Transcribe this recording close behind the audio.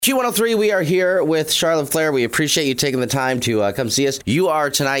Q103, we are here with Charlotte Flair. We appreciate you taking the time to come see us. You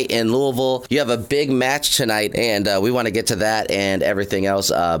are tonight in Louisville. You have a big match tonight, and we want to get to that and everything else.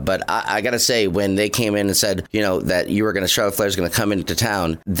 But I got to say, when they came in and said, that Charlotte Flair's going to come into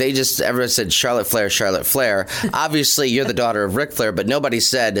town, everyone said Charlotte Flair, Charlotte Flair. Obviously, you're the daughter of Ric Flair, but nobody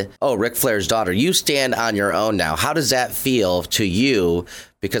said, oh, Ric Flair's daughter. You stand on your own now. How does that feel to you?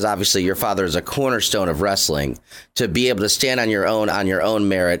 Because obviously your father is a cornerstone of wrestling, to be able to stand on your own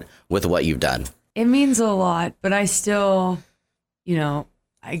merit with what you've done. It means a lot, but I still,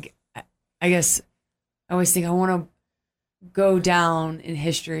 I guess I always think I want to go down in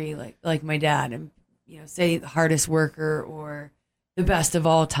history like my dad and, say the hardest worker or the best of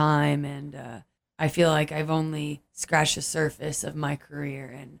all time. And I feel like I've only scratched the surface of my career.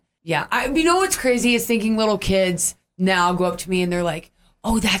 And yeah, what's crazy is thinking little kids now go up to me and they're like,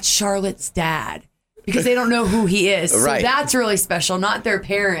 oh, that's Charlotte's dad, because they don't know who he is. Right. So that's really special, not their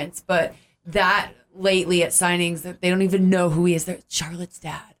parents, but that lately at signings, that they don't even know who he is. They're Charlotte's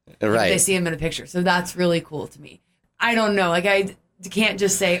dad. Right. They see him in a picture. So that's really cool to me. I don't know. I can't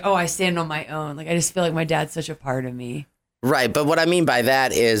just say, oh, I stand on my own. I just feel like my dad's such a part of me. Right. But what I mean by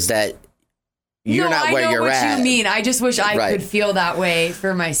that is that you're not where you're at. I know what you mean. I just wish I could feel that way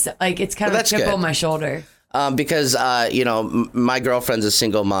for myself. It's kind of a chip on my shoulder. Because, my girlfriend's a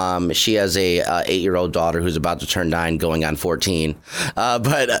single mom. She has a 8-year-old daughter who's about to turn 9 going on 14.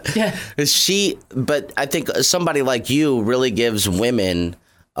 But I think somebody like you really gives women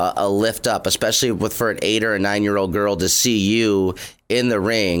a lift up, especially for an 8 or a 9-year-old girl to see you in the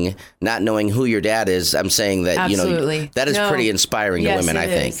ring, not knowing who your dad is. I'm saying that, absolutely. That is pretty inspiring to women, I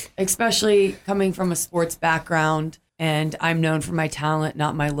think. Especially coming from a sports background, and I'm known for my talent,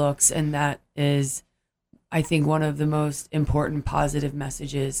 not my looks. And that is, I think, one of the most important positive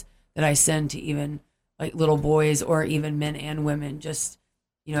messages that I send to even little boys or even men and women, just,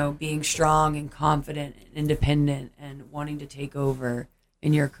 being strong and confident and independent and wanting to take over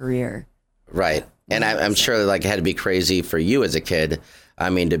in your career. Right. And I'm sure it had to be crazy for you as a kid. I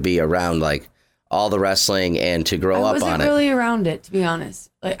mean, to be around all the wrestling and to grow up on it. I wasn't really around it, to be honest.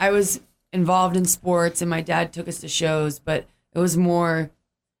 I was involved in sports and my dad took us to shows, but it was more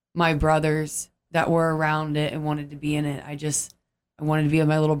my brothers that were around it and wanted to be in it. I wanted to be with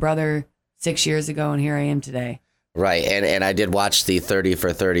my little brother 6 years ago, and here I am today. Right. And I did watch the 30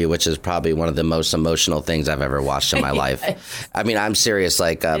 for 30, which is probably one of the most emotional things I've ever watched in my life. I mean, I'm serious.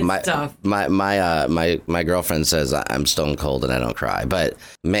 My girlfriend says I'm stone cold and I don't cry. But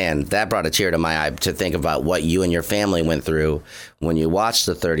man, that brought a tear to my eye to think about what you and your family went through when you watched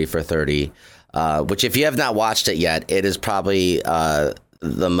the 30 for 30, which if you have not watched it yet, it is probably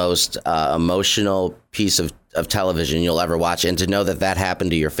the most emotional piece of television you'll ever watch. And to know that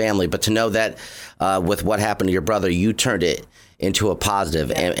happened to your family, but to know that with what happened to your brother, you turned it into a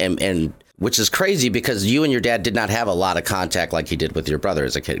positive, and which is crazy because you and your dad did not have a lot of contact like you did with your brother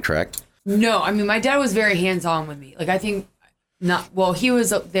as a kid, correct? No, I mean, my dad was very hands-on with me. I think he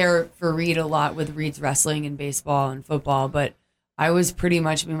was up there for Reed a lot with Reed's wrestling and baseball and football, but I was pretty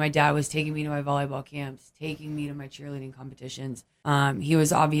much, my dad was taking me to my volleyball camps, taking me to my cheerleading competitions. He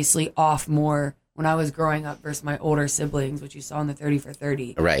was obviously off more when I was growing up versus my older siblings, which you saw in the 30 for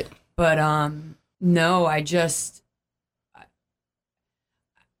 30. Right. But no, everyone's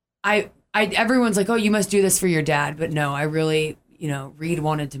like, oh, you must do this for your dad. But no, I really, Reed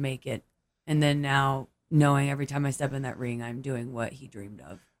wanted to make it. And then now knowing every time I step in that ring, I'm doing what he dreamed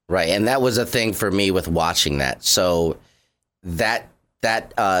of. Right. And that was a thing for me with watching that. So that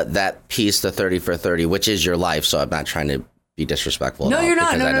piece, the 30 for 30, which is your life. So I'm not trying to be disrespectful. No, you're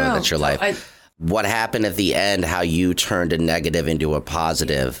not. Because I know that's your life. What happened at the end, how you turned a negative into a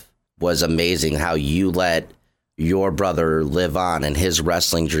positive, was amazing. How you let your brother live on and his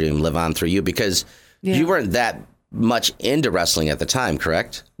wrestling dream live on through you, because you weren't that much into wrestling at the time,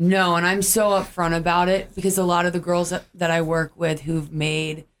 correct? No, and I'm so upfront about it because a lot of the girls that I work with who've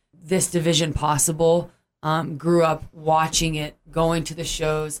made this division possible grew up watching it, going to the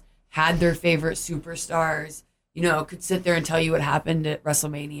shows, had their favorite superstars, could sit there and tell you what happened at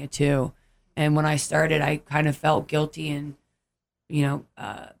WrestleMania 2. And when I started, I kind of felt guilty and,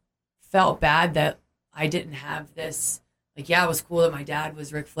 felt bad that I didn't have this. It was cool that my dad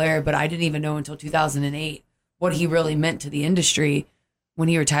was Ric Flair, but I didn't even know until 2008 what he really meant to the industry when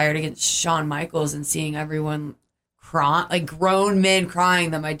he retired against Shawn Michaels, and seeing everyone cry, grown men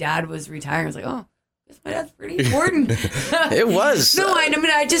crying that my dad was retiring. I was like, oh, my dad's pretty important. It was. No,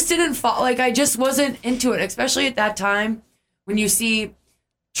 I just didn't fall. I just wasn't into it, especially at that time when you see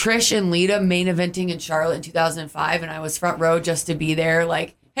Trish and Lita main eventing in Charlotte in 2005, and I was front row just to be there.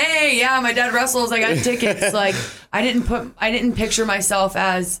 hey, yeah, my dad wrestles. I got tickets. Like, I didn't picture myself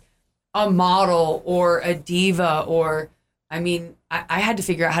as a model or a diva I had to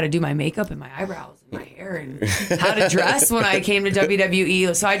figure out how to do my makeup and my eyebrows and my hair and how to dress when I came to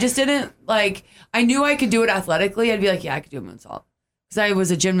WWE. So I just didn't I knew I could do it athletically. I'd be like, yeah, I could do a moonsault. Because I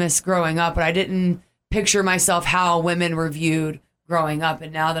was a gymnast growing up, but I didn't picture myself how women were viewed growing up.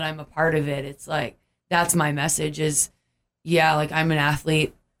 And now that I'm a part of it, it's like, that's my message is, yeah, like I'm an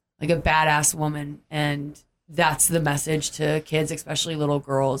athlete, like a badass woman. And that's the message to kids, especially little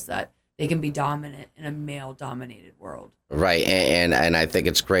girls, that they can be dominant in a male-dominated world. Right, and I think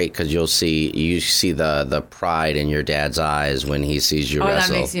it's great because you see the pride in your dad's eyes when he sees you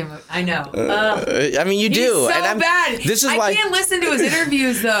wrestle. That makes me. I know. I mean, you do. He's so bad. This is I can't listen to his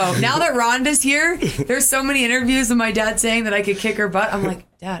interviews though. Now that Rhonda's here, there's so many interviews of my dad saying that I could kick her butt. I'm like,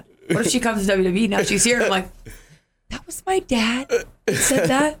 Dad, what if she comes to WWE now? She's here. I'm like, that was my dad that said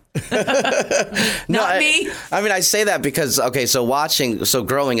that. Not me. I mean, I say that because so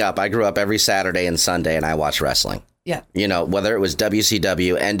growing up, I grew up every Saturday and Sunday, and I watched wrestling. Yeah. You know, whether it was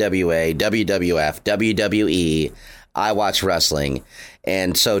WCW, NWA, WWF, WWE, I watch wrestling.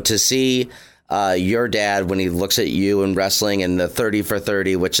 And so to see your dad when he looks at you in wrestling and the 30 for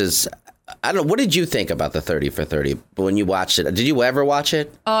 30, which is, I don't know, what did you think about the 30 for 30 when you watched it? Did you ever watch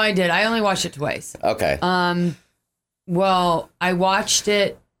it? Oh, I did. I only watched it twice. Okay. Well, I watched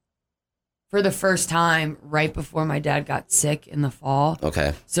it for the first time right before my dad got sick in the fall.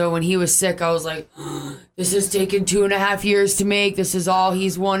 Okay. So when he was sick, I was like, this has taken 2.5 years to make. This is all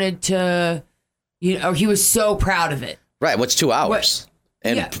he's wanted to, he was so proud of it. Right. What's 2 hours?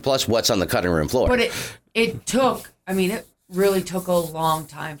 Plus what's on the cutting room floor. But it took, it really took a long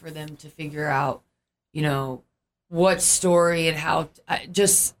time for them to figure out, what story and how,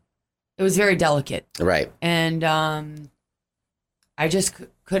 it was very delicate. Right. And I just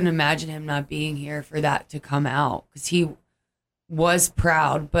couldn't imagine him not being here for that to come out because he was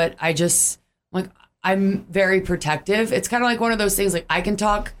proud. But I'm very protective. It's kind of like one of those things, like I can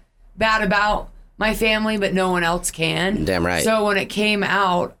talk bad about my family, but no one else can. Damn right. So when it came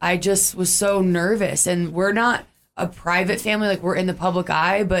out, I just was so nervous. And we're not a private family, like we're in the public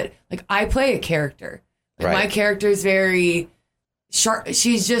eye, but like I play a character. Like, my character is very sharp.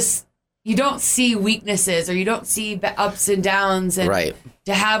 She's just, you don't see weaknesses or you don't see ups and downs, and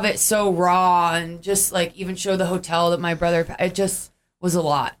to have it so raw and just like even show the hotel that my brother, it just was a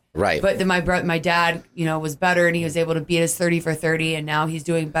lot. Right. But then my dad, was better and he was able to beat his 30 for 30 and now he's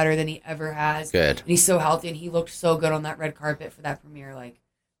doing better than he ever has. Good. And he's so healthy and he looked so good on that red carpet for that premiere.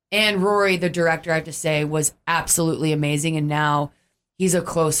 And Rory, the director, I have to say, was absolutely amazing. And now he's a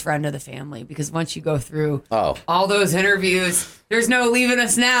close friend of the family because once you go through all those interviews, there's no leaving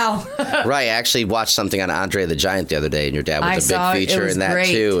us now. Right. I actually watched something on Andre the Giant the other day, and your dad was a big feature in that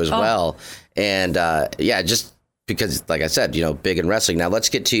too as well. And just because, like I said, big in wrestling. Now let's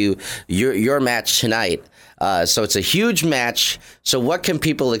get to your match tonight. So it's a huge match. So what can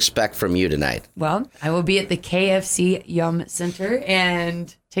people expect from you tonight? Well, I will be at the KFC Yum Center,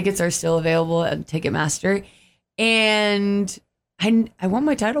 and tickets are still available at Ticketmaster. And I want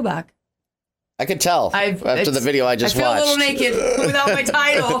my title back. I could tell after the video I just watched. I feel a little naked without my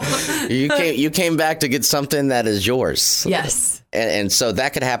title. You came back to get something that is yours. Yes. And so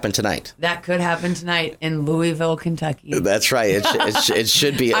that could happen tonight. That could happen tonight in Louisville, Kentucky. That's right. It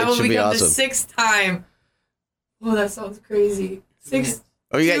should be. I will become awesome. the 6th time. Oh, that sounds crazy. 6.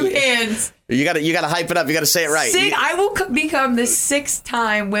 Two hands. You got to hype it up. You got to say it right. I will become the 6th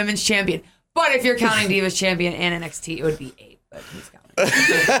time women's champion. But if you're counting Divas champion and NXT, it would be 8. But who's counting?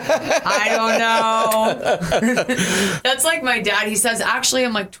 I don't know. That's like my dad. He says, actually,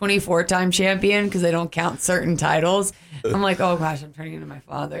 I'm like 24-time champion because they don't count certain titles. I'm like, oh gosh, I'm turning into my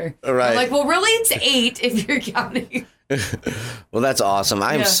father. Right. I'm like, well, really, it's 8 if you're counting. Well, that's awesome.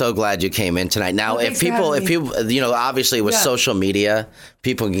 I'm so glad you came in tonight. Now, if people, obviously with social media,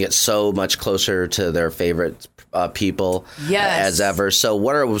 people can get so much closer to their favorite people as ever. So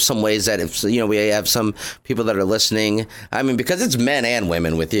what are some ways that if, we have some people that are listening, because it's men and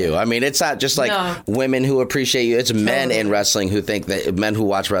women with you. It's not just like women who appreciate you. It's men in wrestling men who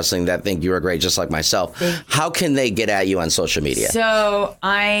watch wrestling that think you are great, just like myself. How can they get at you on social media? So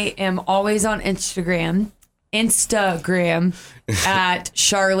I am always on Instagram at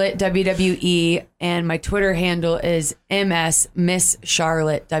Charlotte WWE, and my Twitter handle is Miss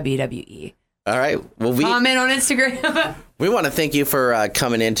Charlotte WWE. All right. Well, comment on Instagram. We want to thank you for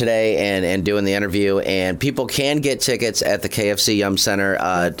coming in today and doing the interview. And people can get tickets at the KFC Yum Center,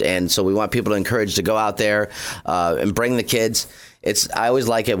 and so we want people to encourage to go out there and bring the kids. I always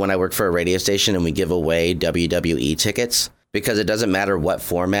like it when I work for a radio station and we give away WWE tickets. because it doesn't matter what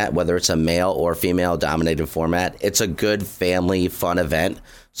format, whether it's a male or female dominated format. It's a good family fun event.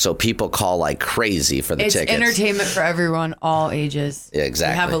 So people call like crazy for the tickets. It's entertainment for everyone, all ages. Yeah,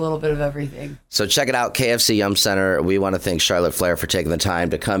 exactly. We have a little bit of everything. So check it out, KFC Yum Center. We want to thank Charlotte Flair for taking the time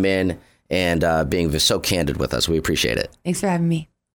to come in and being so candid with us. We appreciate it. Thanks for having me.